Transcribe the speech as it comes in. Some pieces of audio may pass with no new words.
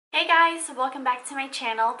Hey guys, welcome back to my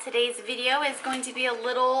channel. Today's video is going to be a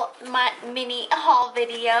little mini haul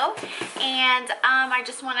video, and I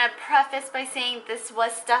just want to preface by saying this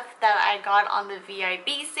was stuff that I got on the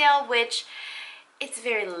VIB sale, which it's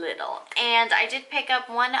very little. And I did pick up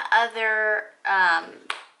one other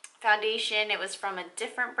foundation. It was from a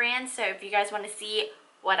different brand, so if you guys want to see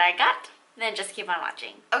what I got, then just keep on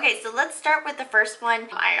watching. Okay, so let's start with the first one.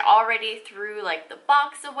 I already threw like the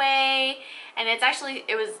box away, and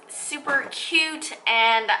it was super cute,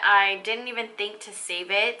 and I didn't even think to save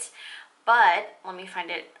it, but let me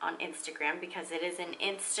find it on Instagram because it is an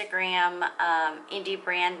Instagram indie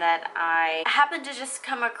brand that I happened to just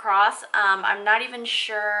come across. I'm not even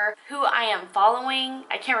sure who I am following.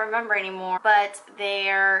 I can't remember anymore, but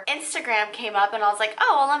their Instagram came up and I was like,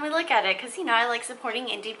 oh, well, let me look at it because, you know, I like supporting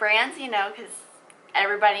indie brands, you know, because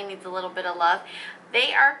everybody needs a little bit of love.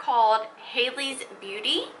 They are called Haley's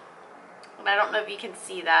Beauty, and I don't know if you can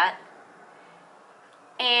see that.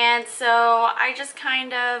 And so I just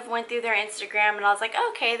kind of went through their Instagram and I was like,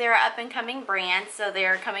 okay, they're an up-and-coming brand. So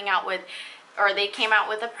they're coming out with, or they came out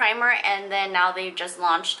with a primer, and then now they've just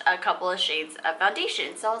launched a couple of shades of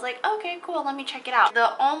foundation. So I was like, okay, cool, let me check it out.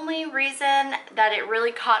 The only reason that it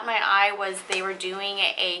really caught my eye was they were doing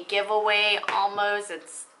a giveaway almost.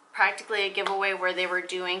 It's practically a giveaway where they were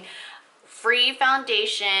doing free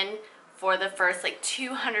foundation for the first like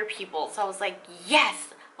 200 people. So I was like, yes!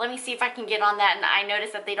 Let me see if I can get on that. And I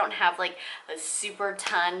noticed that they don't have like a super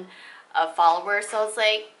ton of followers, so I was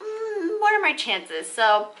like, what are my chances?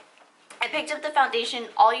 So I picked up the foundation.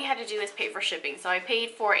 All you had to do is pay for shipping. So I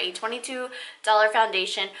paid for a $22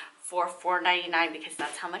 foundation for $4.99 because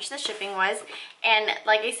that's how much the shipping was. And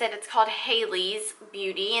like I said, it's called Haley's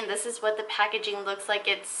Beauty, and this is what the packaging looks like.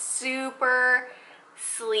 It's super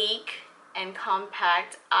sleek and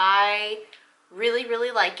compact. I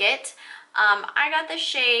really like it. I got the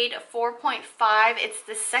shade 4.5. It's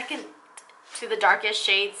the second to the darkest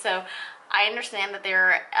shade, so I understand that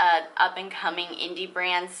they're an up-and-coming indie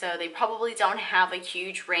brand, so they probably don't have a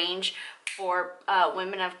huge range for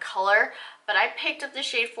women of color. But I picked up the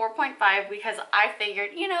shade 4.5 because I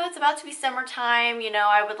figured, you know, it's about to be summertime, you know,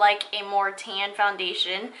 I would like a more tan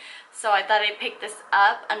foundation. So I thought I'd pick this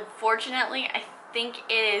up. Unfortunately, I think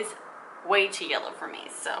it is way too yellow for me,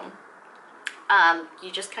 so you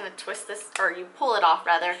just kind of twist this, or you pull it off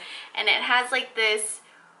rather, and it has like this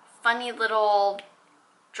funny little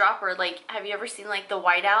dropper. Like, have you ever seen like the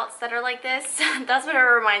whiteouts that are like this? That's what it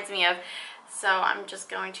reminds me of. So I'm just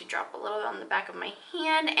going to drop a little on the back of my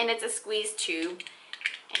hand, and it's a squeeze tube,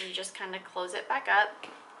 and you just kind of close it back up.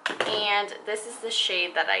 And this is the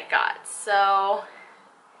shade that I got. So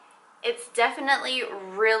it's definitely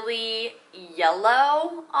really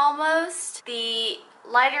yellow almost. The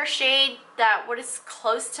lighter shade that was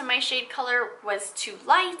close to my shade color was too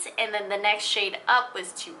light, and then the next shade up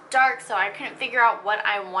was too dark, so I couldn't figure out what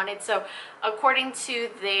I wanted. So according to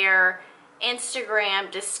their Instagram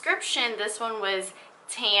description, this one was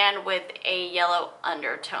tan with a yellow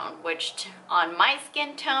undertone, which on my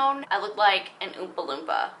skin tone I look like an Oompa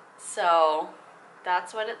Loompa. So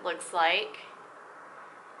that's what it looks like.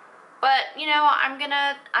 But, you know, I'm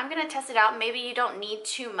gonna test it out. Maybe you don't need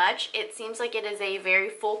too much. It seems like it is a very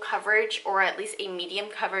full coverage, or at least a medium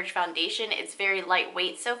coverage foundation. It's very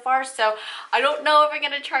lightweight so far, so I don't know if I'm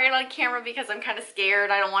gonna try it on camera because I'm kind of scared.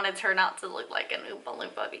 I don't want to turn out to look like an Oompa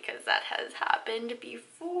Loompa because that has happened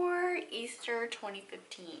before. Easter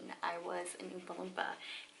 2015, I was an Oompa Loompa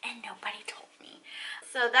and nobody told me.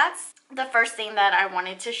 So that's the first thing that I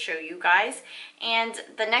wanted to show you guys. And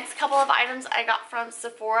the next couple of items I got from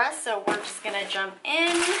Sephora, so we're just gonna jump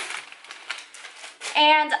in.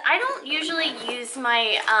 And I don't usually use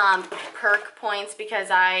my Perk points because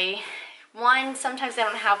one, sometimes I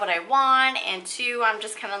don't have what I want, and two, I'm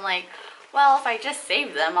just kind of like, well, if I just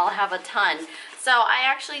save them, I'll have a ton. So I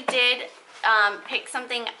actually did pick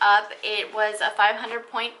something up. It was a 500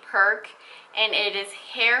 point Perk, and it is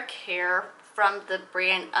hair care from the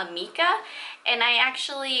brand Amika. And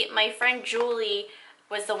my friend Julie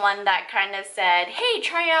was the one that kind of said, hey,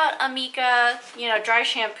 try out Amika, you know, dry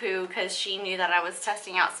shampoo, because she knew that I was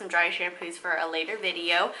testing out some dry shampoos for a later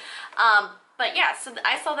video. But yeah, so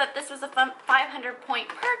I saw that this was a 500 point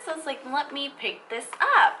Perk, so I was like, let me pick this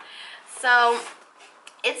up. So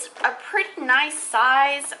it's a pretty nice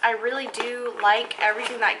size. I really do like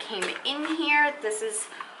everything that came in here. This is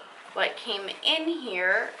what came in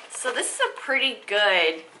here. So this is a pretty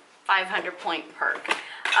good 500 point Perk.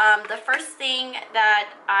 The first thing that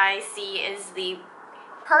I see is the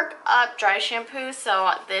Perk Up Dry Shampoo.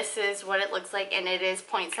 So this is what it looks like, and it is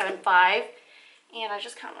 0.75. And I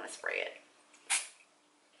just kind of want to spray it.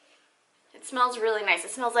 It smells really nice. It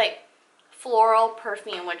smells like floral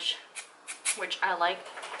perfume, which I like.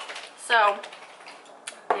 So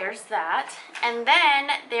there's that. And then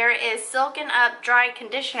there is Silken Up Dry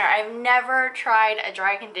Conditioner. I've never tried a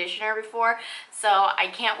dry conditioner before, so I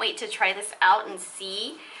can't wait to try this out and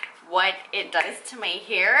see what it does to my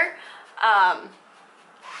hair.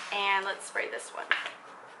 And let's spray this one.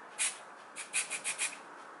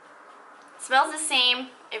 It smells the same.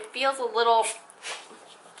 It feels a little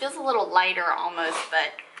lighter almost,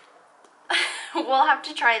 but we'll have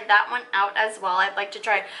to try that one out as well. I'd like to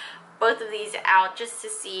try both of these out just to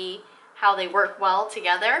see how they work well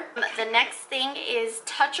together. The next thing is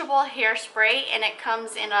Touchable Hairspray, and it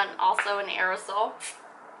comes in also an aerosol.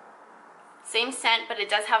 Same scent, but it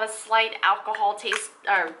does have a slight alcohol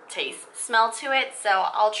smell to it. So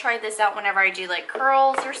I'll try this out whenever I do like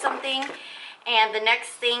curls or something. And the next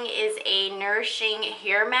thing is a nourishing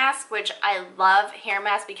hair mask, which I love hair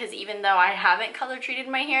masks because even though I haven't color treated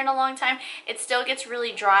my hair in a long time, it still gets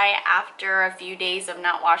really dry after a few days of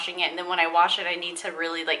not washing it. And then when I wash it, I need to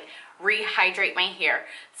really like rehydrate my hair.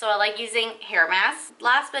 So I like using hair masks.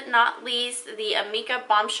 Last but not least, the Amika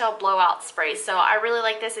Bombshell Blowout Spray. So I really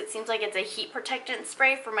like this. It seems like it's a heat protectant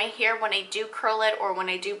spray for my hair when I do curl it or when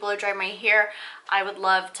I do blow dry my hair. I would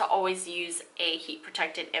love to always use a heat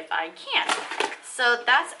protectant if I can. So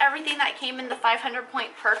that's everything that came in the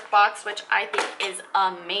 500-point perk box, which I think is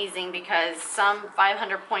amazing because some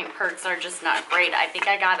 500-point perks are just not great. I think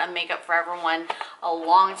I got a Makeup Forever one a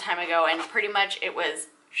long time ago and pretty much it was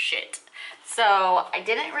shit. So I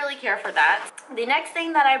didn't really care for that. The next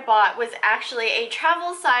thing that I bought was actually a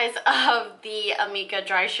travel size of the Amika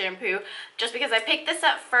Dry Shampoo, just because I picked this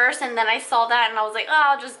up first and then I saw that and I was like, oh,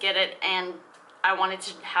 I'll just get it, and I wanted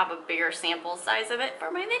to have a bigger sample size of it for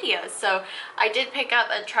my videos. So I did pick up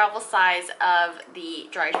a travel size of the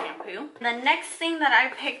dry shampoo. The next thing that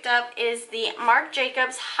I picked up is the Marc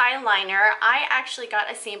Jacobs Highliner. I actually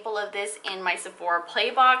got a sample of this in my Sephora Play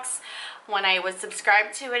box when I was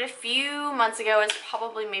subscribed to it a few months ago. It's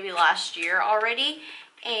probably maybe last year already.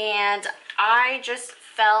 And I just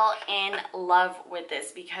fell in love with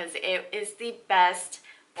this because it is the best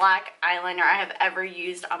black eyeliner I have ever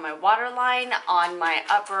used on my waterline, on my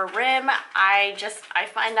upper rim. I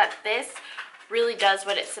find that this really does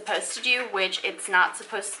what it's supposed to do, which it's not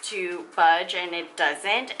supposed to budge, and it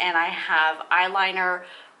doesn't. And I have eyeliner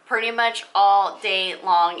pretty much all day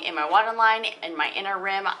long in my waterline and my inner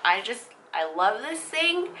rim. I love this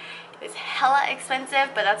thing. It's hella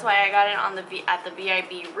expensive, but that's why I got it on at the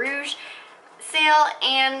VIB Rouge sale,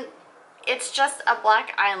 and it's just a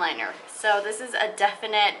black eyeliner. So this is a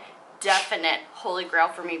definite holy grail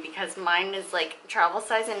for me because mine is like travel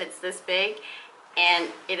size and it's this big and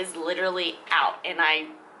it is literally out, and I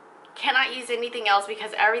cannot use anything else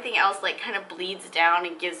because everything else like kind of bleeds down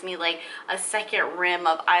and gives me like a second rim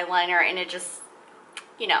of eyeliner, and it just,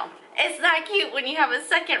 you know, it's not cute when you have a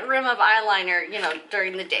second rim of eyeliner, you know,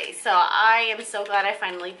 during the day. So I am so glad I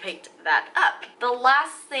finally picked that up. The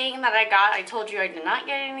last thing that I got, I told you I did not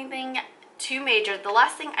get anything too major. The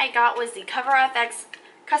last thing I got was the CoverFX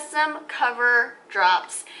Custom Cover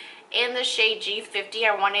Drops in the shade G50.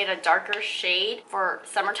 I wanted a darker shade for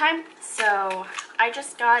summertime, so I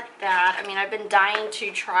just got that. I mean, I've been dying to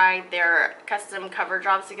try their custom cover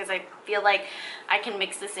drops because I feel like I can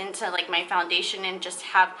mix this into like my foundation and just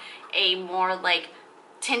have a more like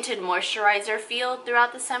tinted moisturizer feel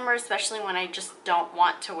throughout the summer, especially when I just don't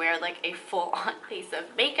want to wear like a full-on face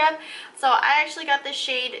of makeup. So I actually got the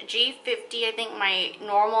shade G50. I think my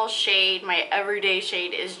normal shade, my everyday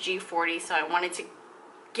shade, is G40, so I wanted to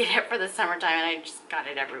get it for the summertime and I just got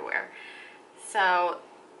it everywhere. So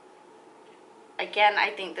again,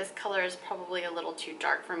 I think this color is probably a little too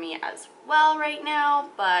dark for me as well right now,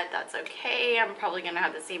 but that's okay. I'm probably gonna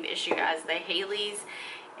have the same issue as the Haley's,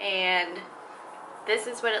 and this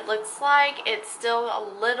is what it looks like. It's still a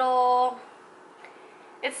little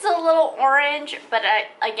orange, but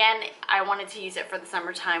again, I wanted to use it for the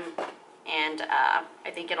summertime, and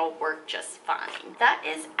I think it'll work just fine. That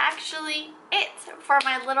is actually it for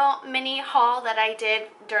my little mini haul that I did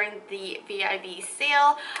during the VIB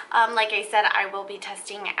sale. Like I said, I will be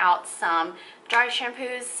testing out some dry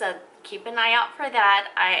shampoos, so keep an eye out for that.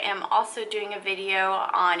 I am also doing a video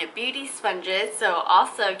on beauty sponges, so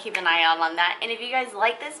also keep an eye out on that. And if you guys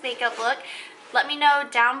like this makeup look, let me know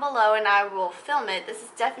down below and I will film it. This is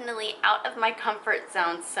definitely out of my comfort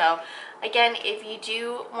zone, so again, if you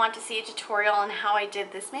do want to see a tutorial on how I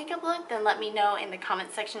did this makeup look, then let me know in the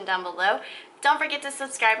comment section down below. Don't forget to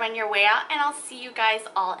subscribe on your way out, and I'll see you guys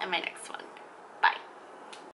all in my next one.